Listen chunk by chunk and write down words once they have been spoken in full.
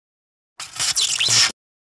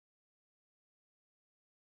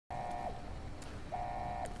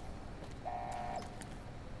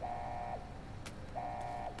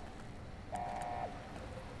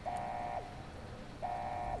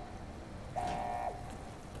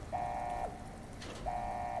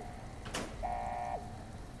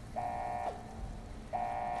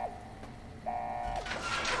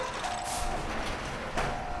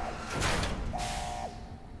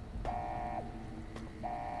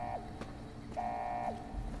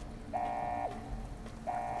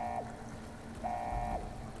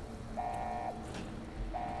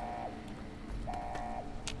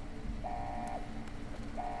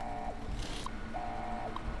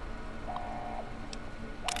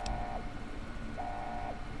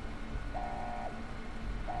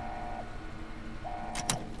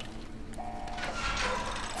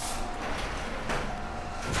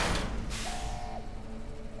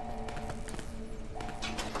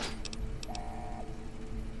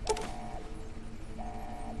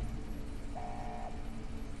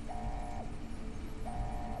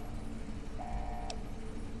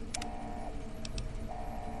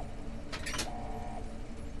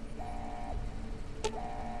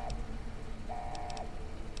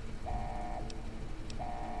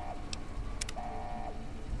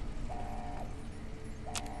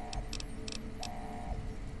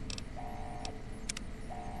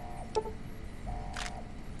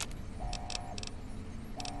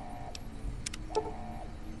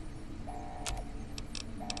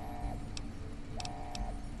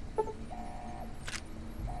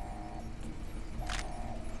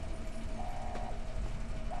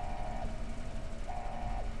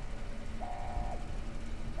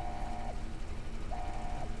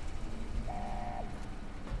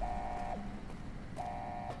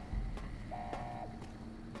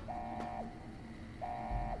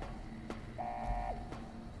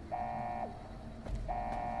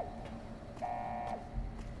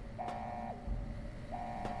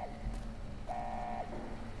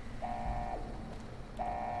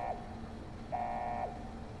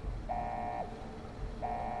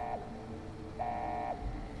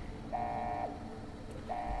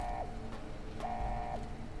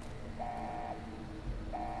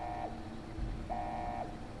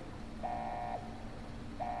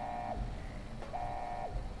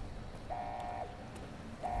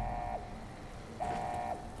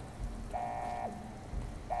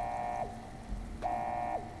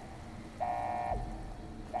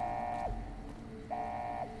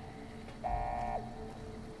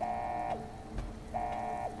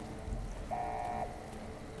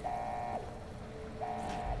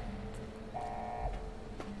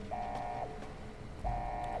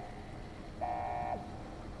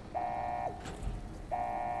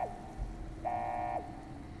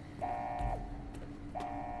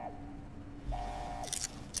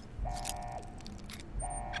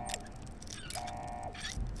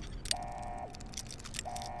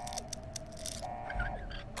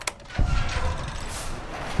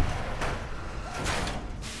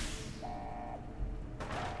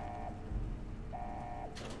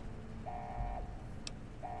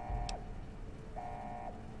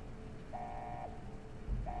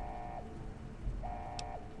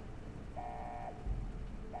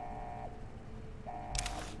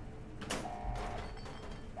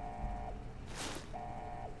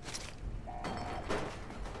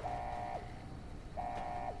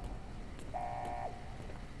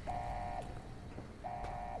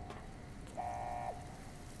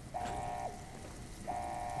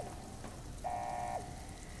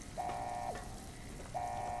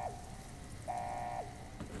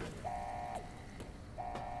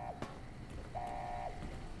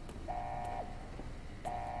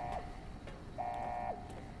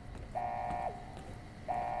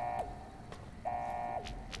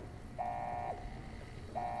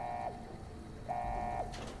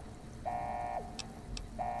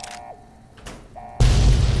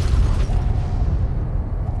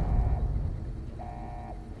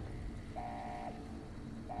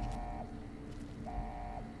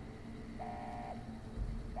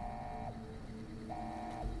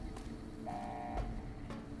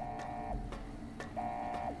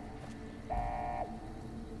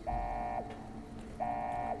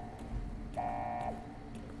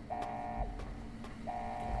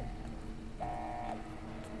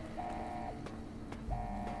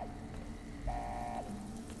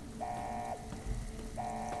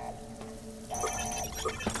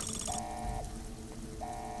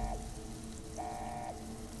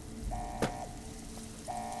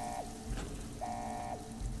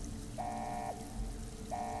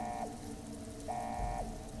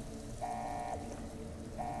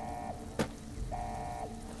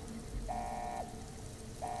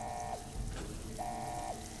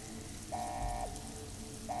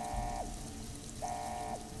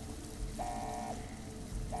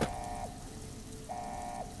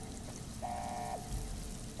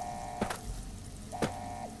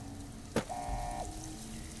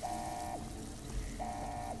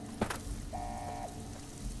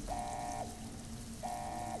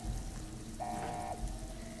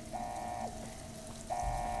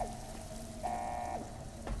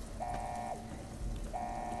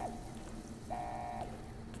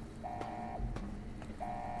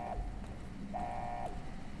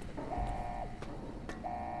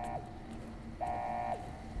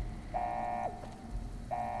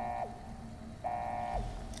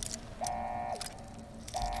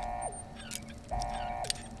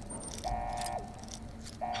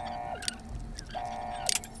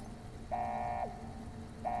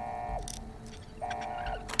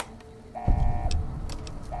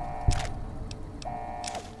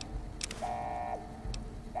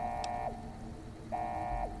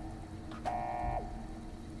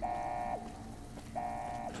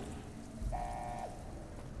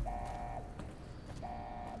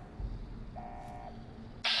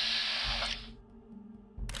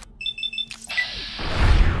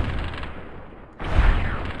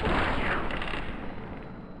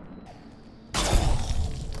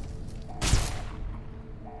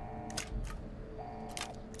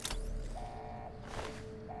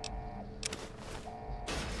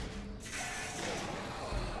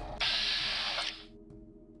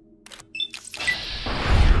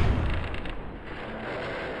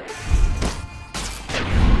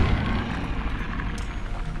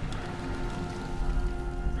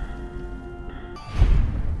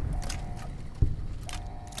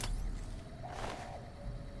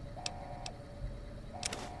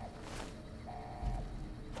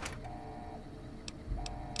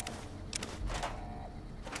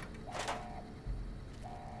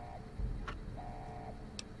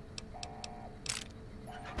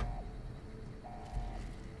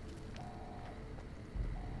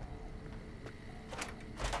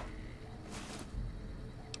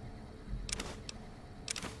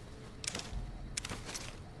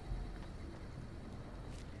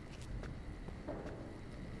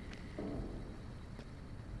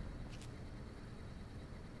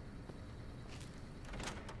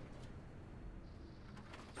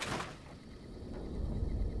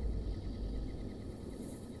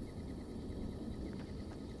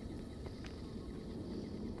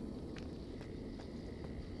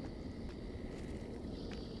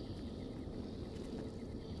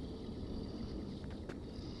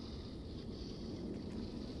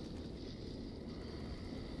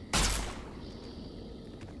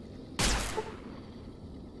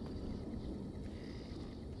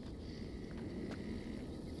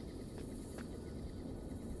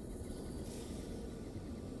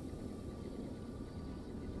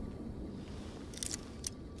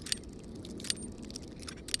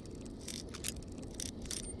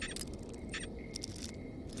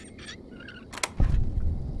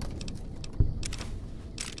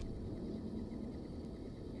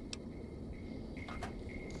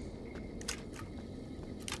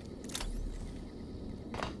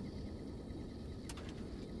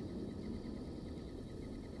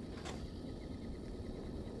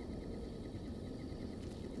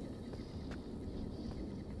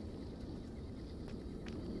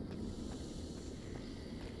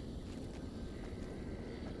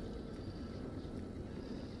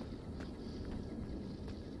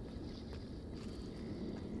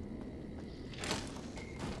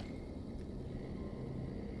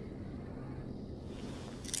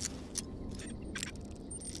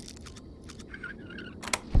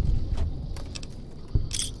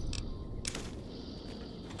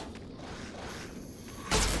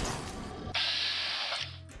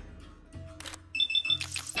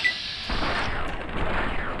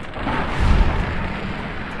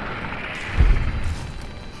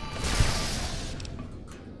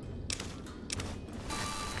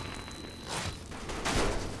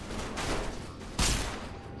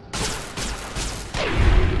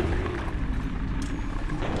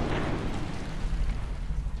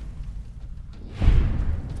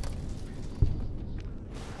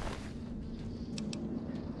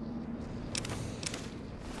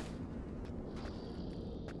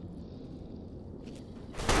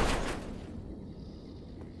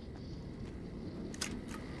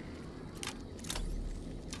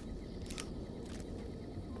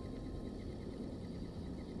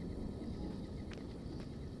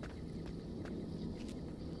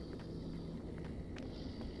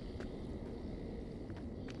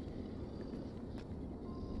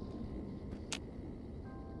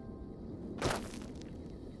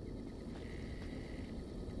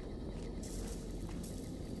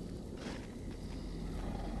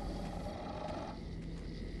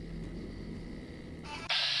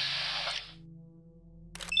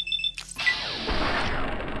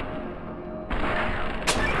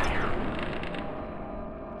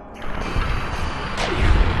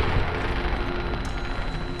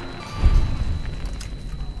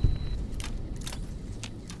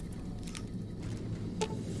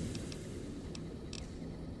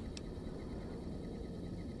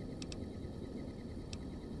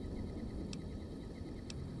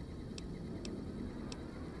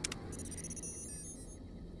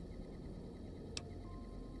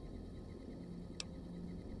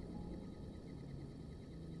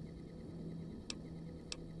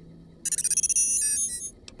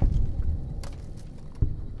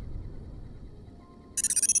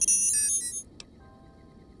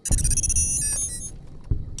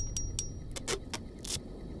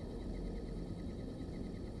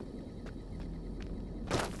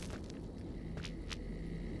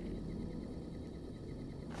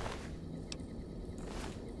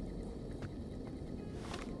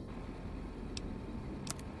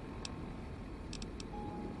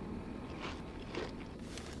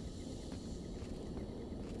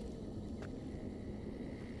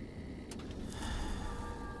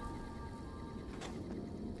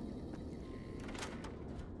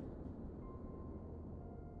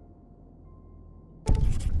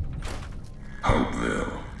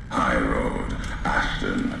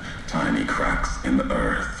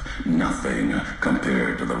nothing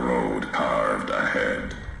compared to the road carved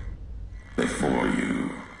ahead. Before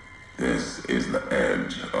you, this is the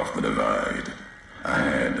edge of the divide.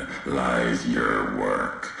 Ahead lies your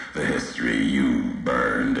work, the history you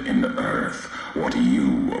burned in the earth, what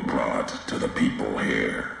you brought to the people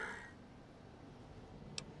here.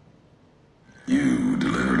 You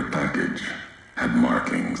delivered a package, had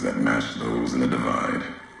markings that matched those in the divide.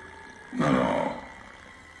 Not all,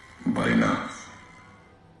 but enough.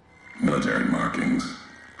 Military markings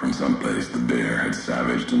from someplace the bear had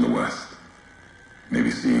savaged in the west. Maybe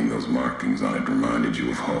seeing those markings on it reminded you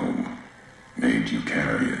of home, made you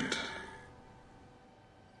carry it.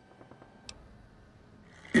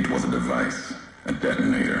 It was a device, a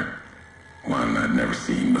detonator, one I'd never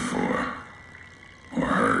seen before, or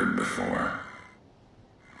heard before.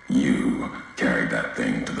 You carried that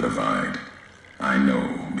thing to the divide. I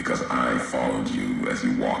know because I followed you as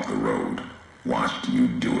you walked the road, watched you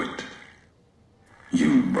do it.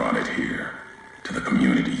 You brought it here, to the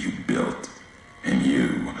community you built, and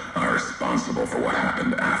you are responsible for what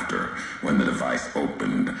happened after, when the device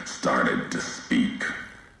opened, started to speak.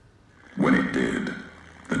 When it did,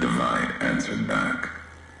 the divide answered back.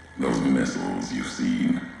 Those missiles you've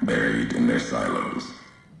seen, buried in their silos.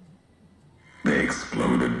 They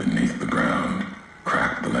exploded beneath the ground,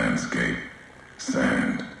 cracked the landscape.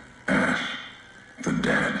 Sand, ash, the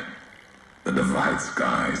dead. The divide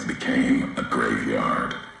skies became a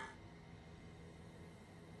graveyard.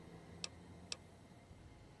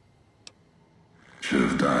 Should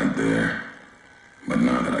have died there, but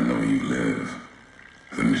now that I know you live,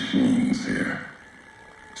 the machines here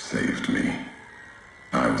saved me.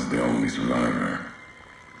 I was the only survivor,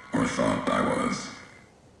 or thought I was.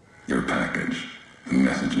 Your package, the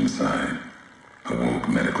message inside, awoke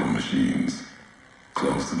medical machines,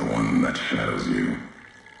 close to the one that shadows you,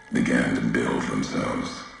 began to build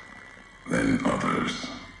themselves, then others.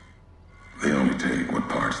 They only take what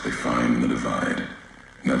parts they find in the divide,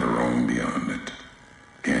 never roam beyond it.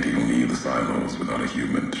 Can't even leave the silos without a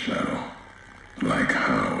human shadow. Like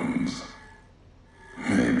hounds.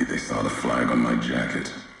 Maybe they saw the flag on my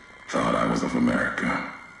jacket, thought I was of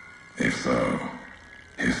America. If so,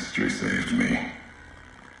 history saved me.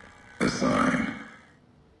 A sign.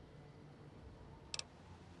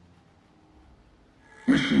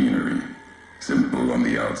 Machinery. Simple on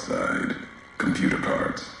the outside. Computer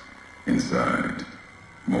parts. Inside.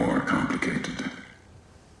 More complicated.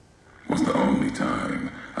 Was the only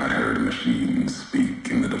time I'd heard a machine speak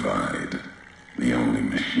in the divide. The only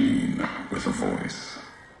machine with a voice.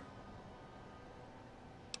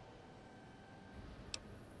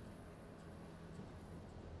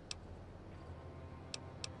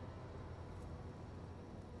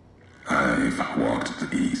 I've walked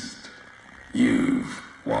the east. You've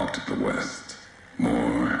walked the west.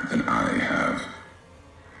 More than I have.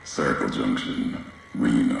 Circle Junction,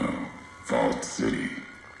 Reno, Vault City.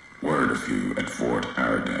 Word of you at Fort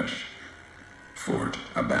Ardash. Fort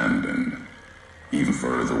abandoned. Even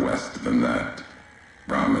further west than that,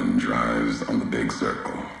 Brahmin drives on the big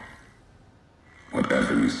circle.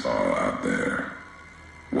 Whatever you saw out there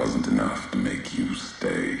wasn't enough to make you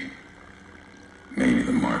stay. Maybe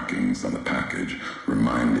the markings on the package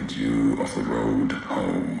reminded you of the road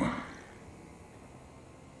home.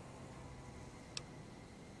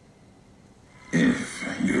 If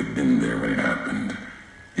you had been there when it happened,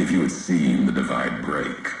 if you had seen the divide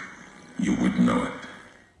break, you would know it.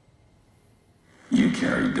 You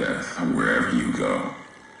carry death wherever you go.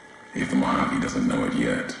 If the Mojave doesn't know it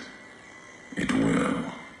yet, it will.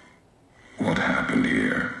 What happened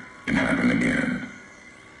here can happen again.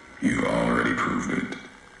 You already proved it.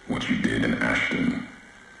 What you did in Ashton,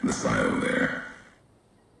 the silo there.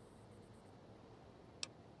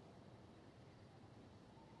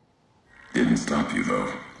 Didn't stop you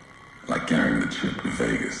though. Like carrying the chip to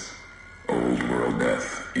Vegas. Old world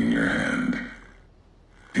death in your hand.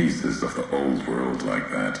 Pieces of the old world like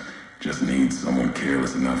that just need someone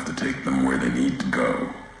careless enough to take them where they need to go,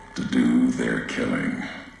 to do their killing.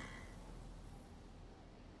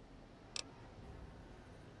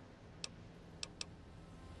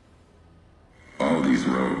 All these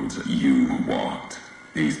roads that you walked,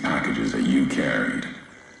 these packages that you carried,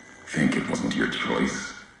 think it wasn't your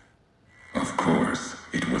choice? Of course,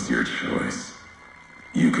 it was your choice.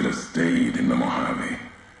 You could have stayed in the Mojave,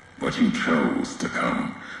 but you chose to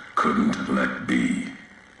come, couldn't let be,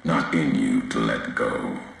 not in you to let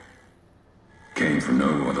go. Came for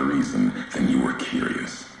no other reason than you were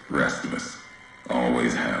curious, restless,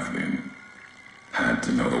 always have been. Had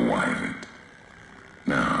to know the why of it.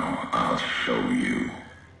 Now I'll show you.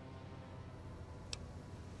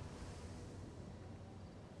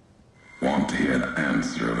 to hear the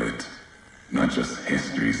answer of it. Not just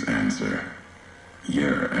history's answer.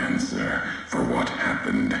 Your answer for what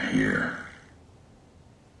happened here.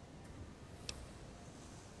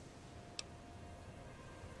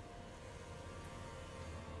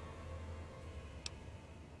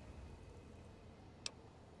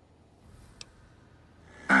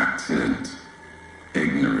 Accident.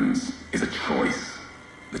 Ignorance is a choice.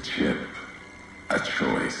 The chip, a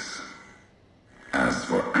choice. As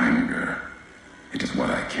for anger, it is what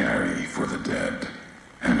I carry for the dead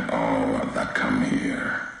and all that come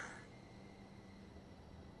here.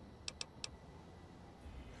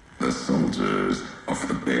 The soldiers of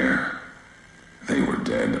the bear, they were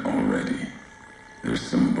dead already. Their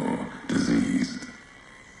symbol, diseased,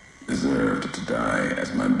 deserved to die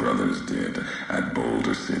as my brothers did at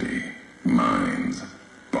Boulder City. Mines,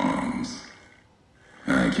 bombs.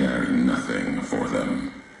 I carry nothing for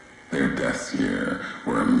them. Their deaths here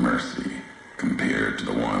were a mercy compared to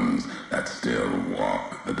the ones that still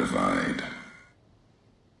walk the divide.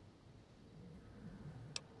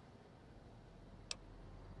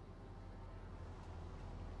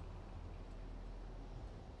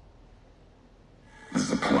 The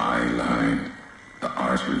supply line, the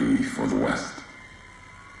artery for the West.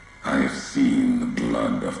 I have seen the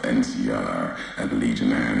blood of NCR at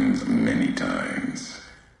Legion hands many times.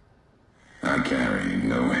 I carry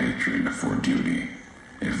no hatred for duty,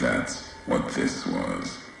 if that's what this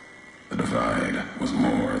was. The divide was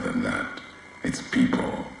more than that. Its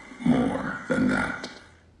people more than that.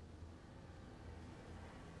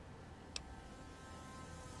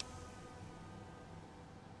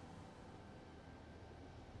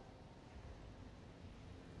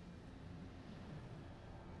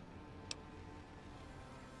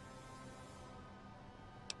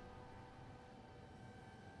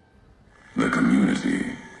 The community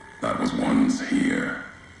that was once here,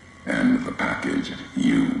 and the package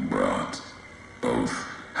you brought, both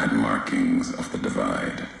had markings of the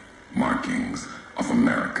divide, markings of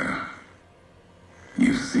America.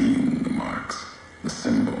 You've seen the marks, the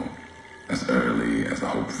symbol, as early as the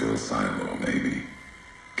Hopeville silo, maybe.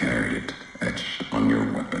 Carried it etched on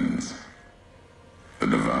your weapons. The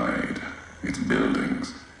divide, its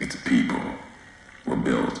buildings, its people, were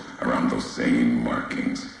built around those same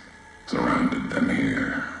markings. Surrounded them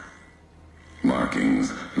here.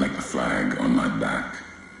 Markings like the flag on my back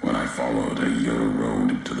when I followed a Euro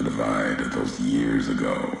road to the divide those years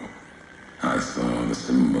ago. I saw the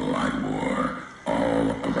symbol I wore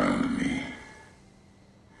all around me.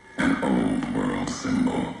 An old world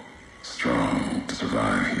symbol, strong to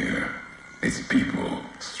survive here. Its people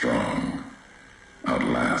strong.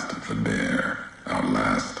 Outlast the bear,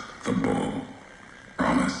 outlast the bull.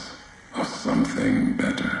 Promise of something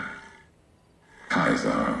better.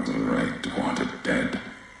 Kaiser was right to want it dead.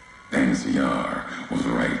 NCR was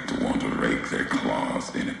right to want to rake their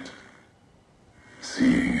claws in it.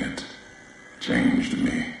 Seeing it changed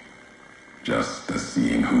me. Just as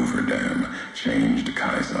seeing Hoover Dam changed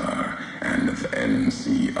Kaiser and the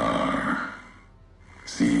NCR.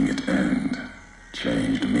 Seeing it end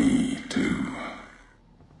changed me too.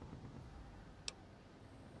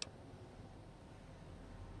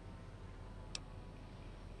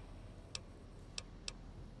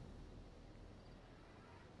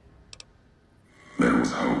 There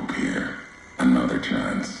was hope here, another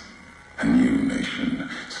chance, a new nation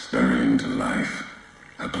stirring to life,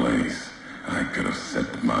 a place I could have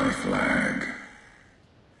set my flag.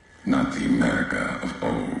 Not the America of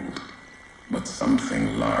old, but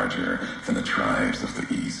something larger than the tribes of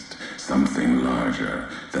the East, something larger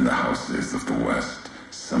than the houses of the West,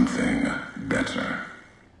 something better.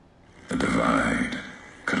 The divide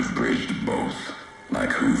could have bridged both,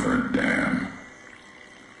 like Hoover Dam.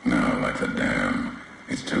 Now, like the dam,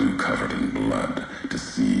 it's too covered in blood to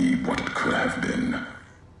see what it could have been.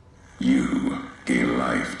 You gave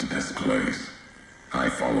life to this place. I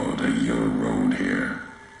followed your road here,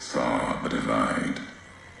 saw the divide.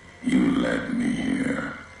 You led me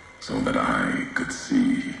here so that I could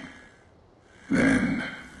see. Then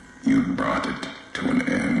you brought it to an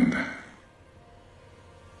end.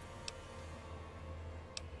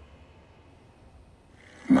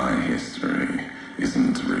 My history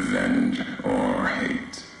isn't revenge or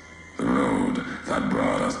hate. The road that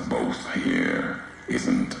brought us both here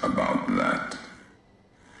isn't about that.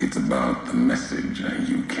 It's about the message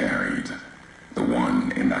you carried, the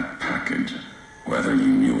one in that package, whether you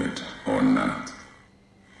knew it or not.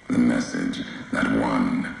 The message that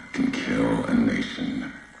one can kill a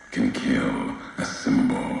nation, can kill a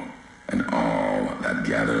symbol, and all that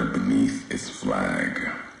gather beneath its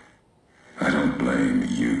flag. I don't blame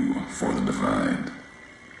you for the divide.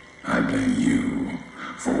 I blame you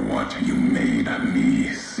for what you made me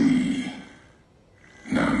see.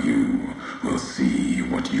 Now you will see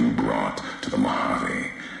what you brought to the Mojave,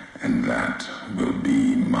 and that will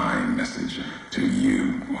be my message to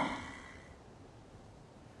you.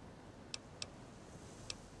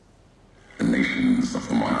 The nations of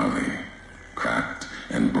the Mojave, cracked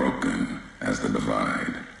and broken as the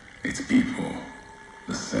divide, its people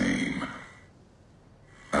the same.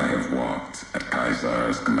 I have walked at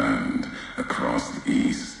Caesar's command across the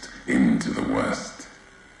east into the west,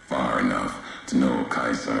 far enough to know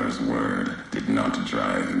Caesar's word did not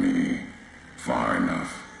drive me, far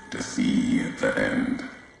enough to see the end.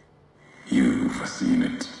 You've seen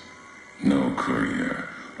it. No courier,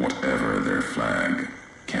 whatever their flag,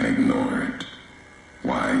 can ignore it.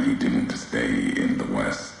 Why you didn't stay in the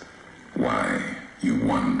west, why you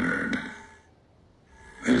wondered.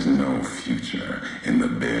 There's no future in the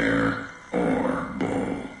bear or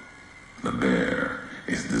bull. The bear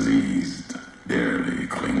is diseased, barely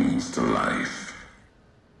clings to life.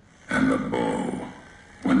 And the bull,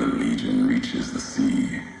 when the legion reaches the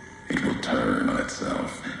sea, it will turn on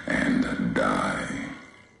itself and die.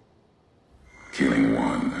 Killing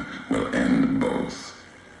one will end both,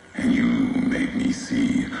 and you made me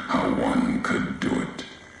see how one could do it.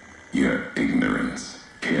 Your ignorance,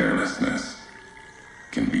 carelessness,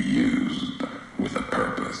 can be used with a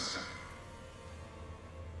purpose.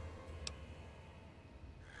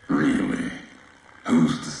 Really,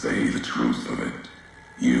 who's to say the truth of it?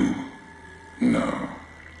 You? No.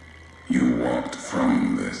 You walked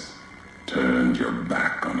from this, turned your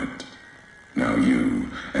back on it. Now you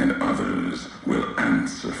and others will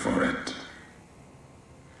answer for it.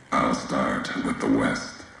 I'll start with the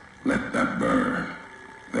west. Let that burn.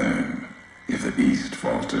 Then, if the east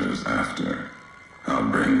falters after, I'll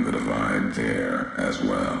bring the divide there as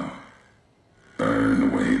well.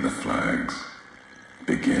 Burn away the flags.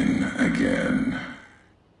 Begin again.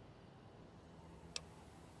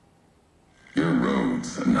 Your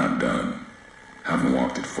road's not done. Haven't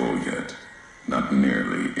walked it full yet. Not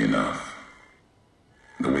nearly enough.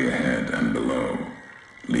 The way ahead and below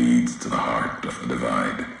leads to the heart of the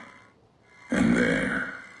divide. And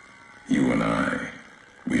there, you and I,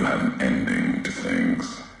 we'll have an ending to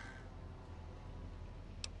things.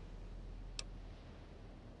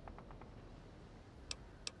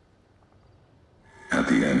 At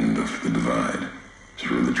the end of the divide,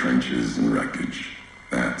 through the trenches and wreckage,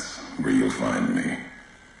 that's where you'll find me.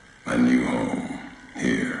 My new home,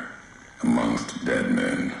 here, amongst dead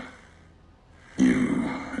men. You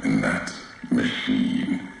and that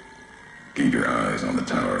machine. Keep your eyes on the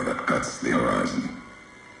tower that cuts the horizon.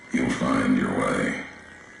 You'll find your way.